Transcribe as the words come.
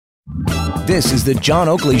This is the John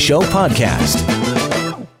Oakley Show podcast.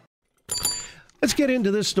 Let's get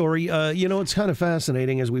into this story. It's kind of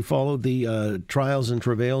fascinating as we followed the trials and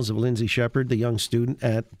travails of Lindsay Shepherd, the young student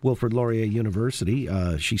at Wilfrid Laurier University.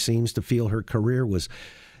 She seems to feel her career was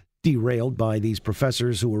derailed by these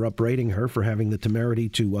professors who were upbraiding her for having the temerity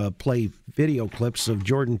to play video clips of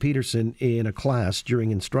Jordan Peterson in a class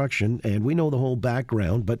during instruction. And we know the whole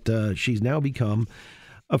background, but she's now become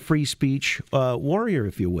a free speech warrior,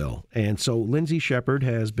 if you will. And so Lindsay Shepherd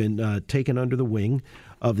has been taken under the wing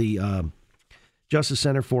of the Justice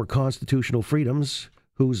Center for Constitutional Freedoms,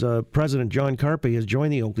 whose president, John Carpay, has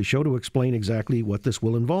joined the Oakley Show to explain exactly what this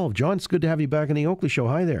will involve. John, it's good to have you back on the Oakley Show.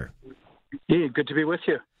 Hi there. Hey, good to be with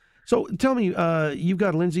you. So tell me, you've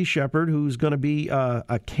got Lindsay Shepherd, who's going to be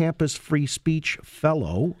a campus free speech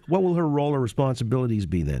fellow. What will her role or responsibilities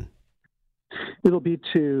be then? It'll be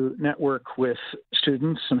to network with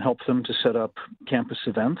students and help them to set up campus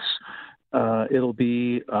events. It'll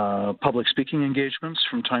be public speaking engagements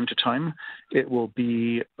from time to time. It will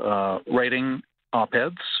be writing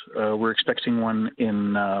op-eds. We're expecting one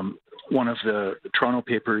in one of the Toronto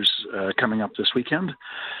papers coming up this weekend.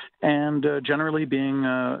 And generally being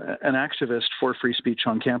an activist for free speech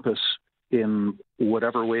on campus in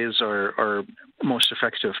whatever ways are most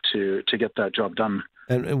effective to get that job done.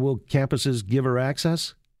 And will campuses give her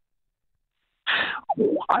access?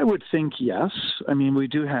 I would think yes. I mean, we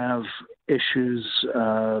do have issues.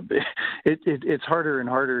 It's harder and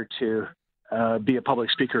harder to be a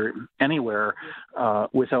public speaker anywhere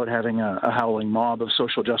without having a howling mob of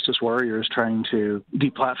social justice warriors trying to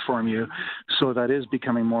deplatform you. So that is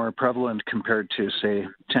becoming more prevalent compared to, say,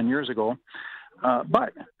 10 years ago.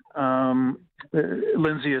 But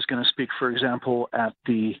Lindsay is going to speak, for example, at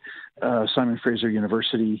the Simon Fraser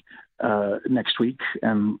University next week.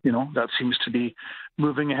 And, that seems to be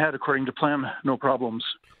moving ahead according to plan. No problems.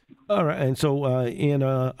 All right. And so in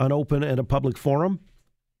an open and a public forum?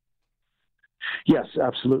 Yes,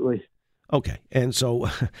 absolutely. Okay. And so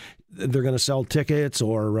they're going to sell tickets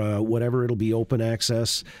or whatever. It'll be open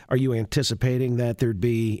access. Are you anticipating that there'd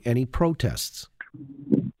be any protests?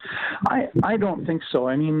 I don't think so.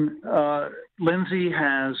 I mean, Lindsay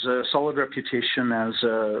has a solid reputation as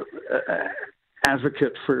an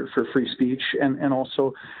advocate for free speech and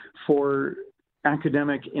also for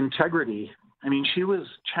academic integrity. I mean, she was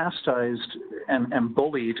chastised and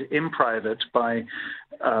bullied in private by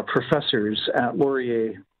professors at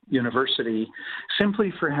Laurier University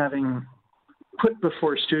simply for having put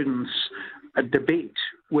before students a debate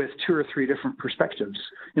with two or three different perspectives.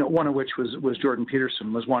 One of which was Jordan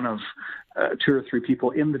Peterson, was one of two or three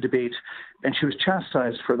people in the debate, and she was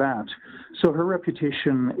chastised for that. So her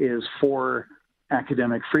reputation is for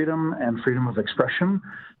academic freedom and freedom of expression,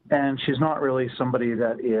 and she's not really somebody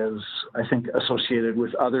that is, I think, associated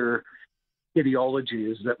with other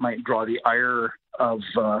ideologies that might draw the ire of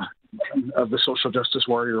the social justice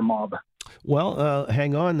warrior mob. Well,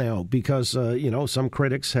 hang on now, because, some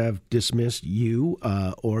critics have dismissed you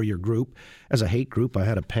or your group as a hate group. I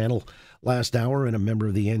had a panel last hour, and a member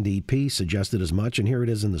of the NDP suggested as much, and here it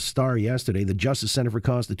is in the Star yesterday. The Justice Center for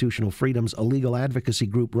Constitutional Freedoms, a legal advocacy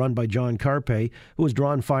group run by John Carpay, who has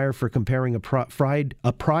drawn fire for comparing a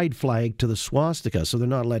pride flag to the swastika, so they're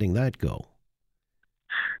not letting that go.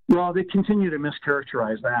 Well, they continue to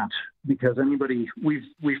mischaracterize that, because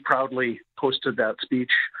we've proudly posted that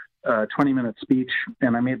speech, 20-minute speech,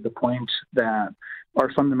 and I made the point that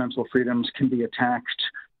our fundamental freedoms can be attacked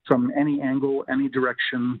from any angle, any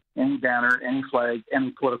direction, any banner, any flag,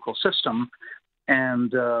 any political system,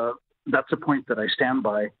 and that's a point that I stand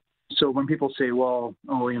by. So when people say,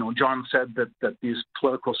 John said that these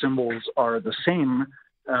political symbols are the same,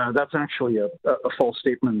 that's actually a false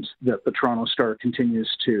statement that the Toronto Star continues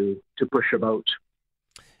to push about.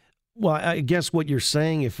 Well, I guess what you're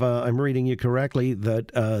saying, if I'm reading you correctly,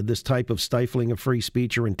 that this type of stifling of free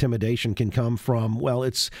speech or intimidation can come from,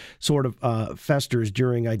 it's sort of festers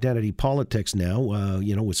during identity politics now,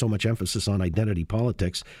 with so much emphasis on identity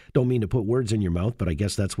politics. Don't mean to put words in your mouth, but I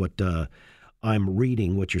guess that's what I'm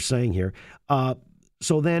reading, what you're saying here.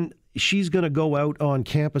 So then she's going to go out on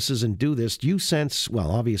campuses and do this. Do you sense,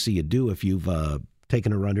 obviously you do if you've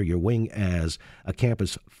taken her under your wing as a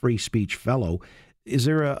campus free speech fellow, is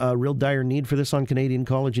there a real dire need for this on Canadian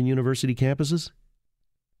college and university campuses?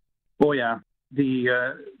 Oh, yeah.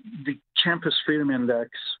 The Campus Freedom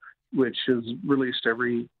Index, which is released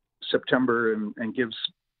every September and gives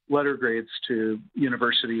letter grades to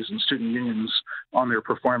universities and student unions on their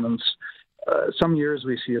performance. Some years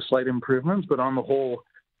we see a slight improvement, but on the whole,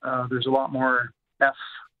 there's a lot more F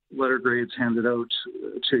letter grades handed out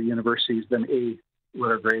to universities than A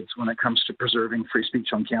grades when it comes to preserving free speech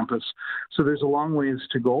on campus. So there's a long ways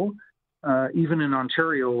to go. Even in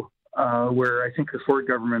Ontario, where I think the Ford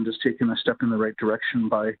government has taken a step in the right direction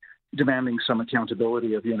by demanding some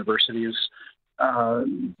accountability of universities.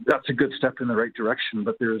 That's a good step in the right direction,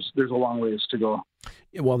 but there's a long ways to go.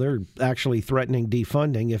 Well, they're actually threatening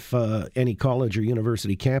defunding if any college or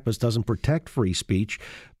university campus doesn't protect free speech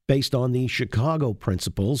based on the Chicago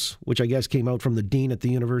principles, which I guess came out from the dean at the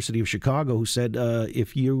University of Chicago, who said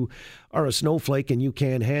if you are a snowflake and you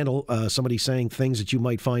can't handle somebody saying things that you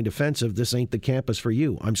might find offensive, this ain't the campus for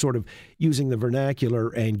you. I'm sort of using the vernacular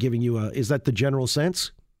and giving you is that the general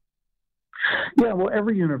sense? Yeah, well,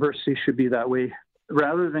 every university should be that way.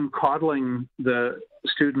 Rather than coddling the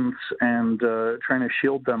students and trying to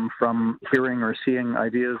shield them from hearing or seeing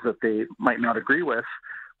ideas that they might not agree with,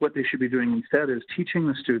 what they should be doing instead is teaching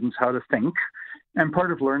the students how to think. And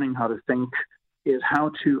part of learning how to think is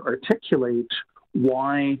how to articulate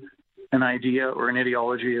why an idea or an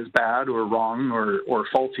ideology is bad or wrong or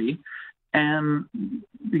faulty. And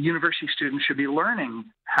the university students should be learning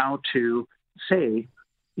how to say,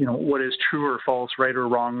 what is true or false, right or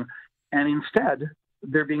wrong. And instead,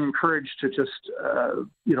 they're being encouraged to just,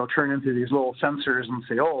 turn into these little censors and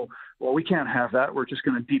say, oh, well, we can't have that. We're just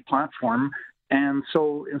going to deplatform. And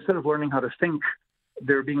so instead of learning how to think,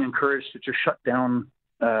 they're being encouraged to just shut down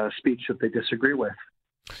speech that they disagree with.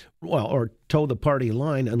 Well, or toe the party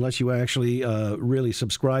line unless you actually really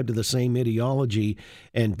subscribe to the same ideology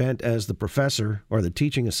and bent as the professor or the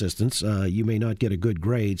teaching assistants. You may not get a good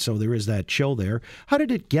grade, so there is that chill there. How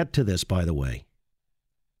did it get to this, by the way?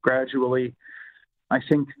 Gradually. I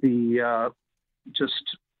think the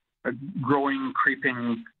just a growing,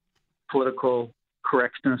 creeping political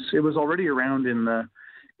correctness. It was already around in the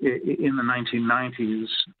 1990s,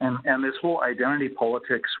 and this whole identity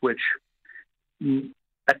politics, which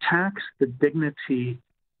attacks the dignity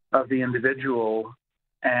of the individual,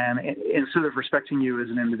 and instead of respecting you as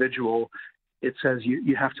an individual, it says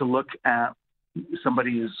you have to look at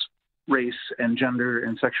somebody's race and gender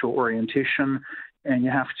and sexual orientation, and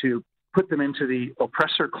you have to put them into the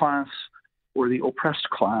oppressor class or the oppressed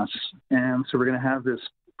class. And so we're going to have this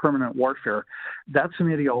permanent warfare. That's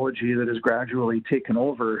an ideology that has gradually taken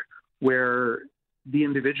over, where the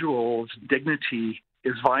individual's dignity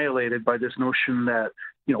is violated by this notion that,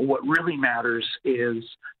 what really matters is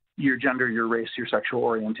your gender, your race, your sexual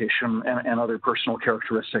orientation, and other personal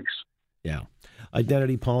characteristics. Yeah.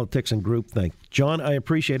 Identity politics and groupthink. John, I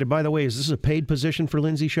appreciate it. By the way, is this a paid position for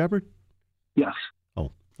Lindsay Shepherd? Yes.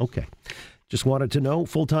 Oh, okay. Just wanted to know,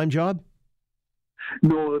 full-time job?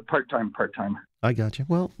 No, part-time. I got you.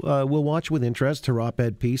 Well, we'll watch with interest her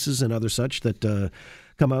op-ed pieces and other such that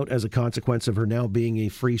come out as a consequence of her now being a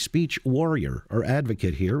free speech warrior or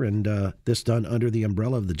advocate here, and this done under the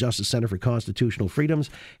umbrella of the Justice Center for Constitutional Freedoms,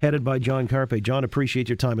 headed by John Carpay. John, appreciate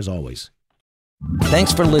your time as always.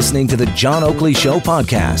 Thanks for listening to the John Oakley Show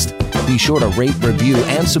podcast. Be sure to rate, review,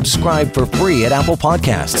 and subscribe for free at Apple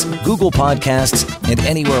Podcasts, Google Podcasts, and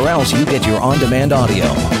anywhere else you get your on-demand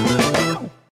audio.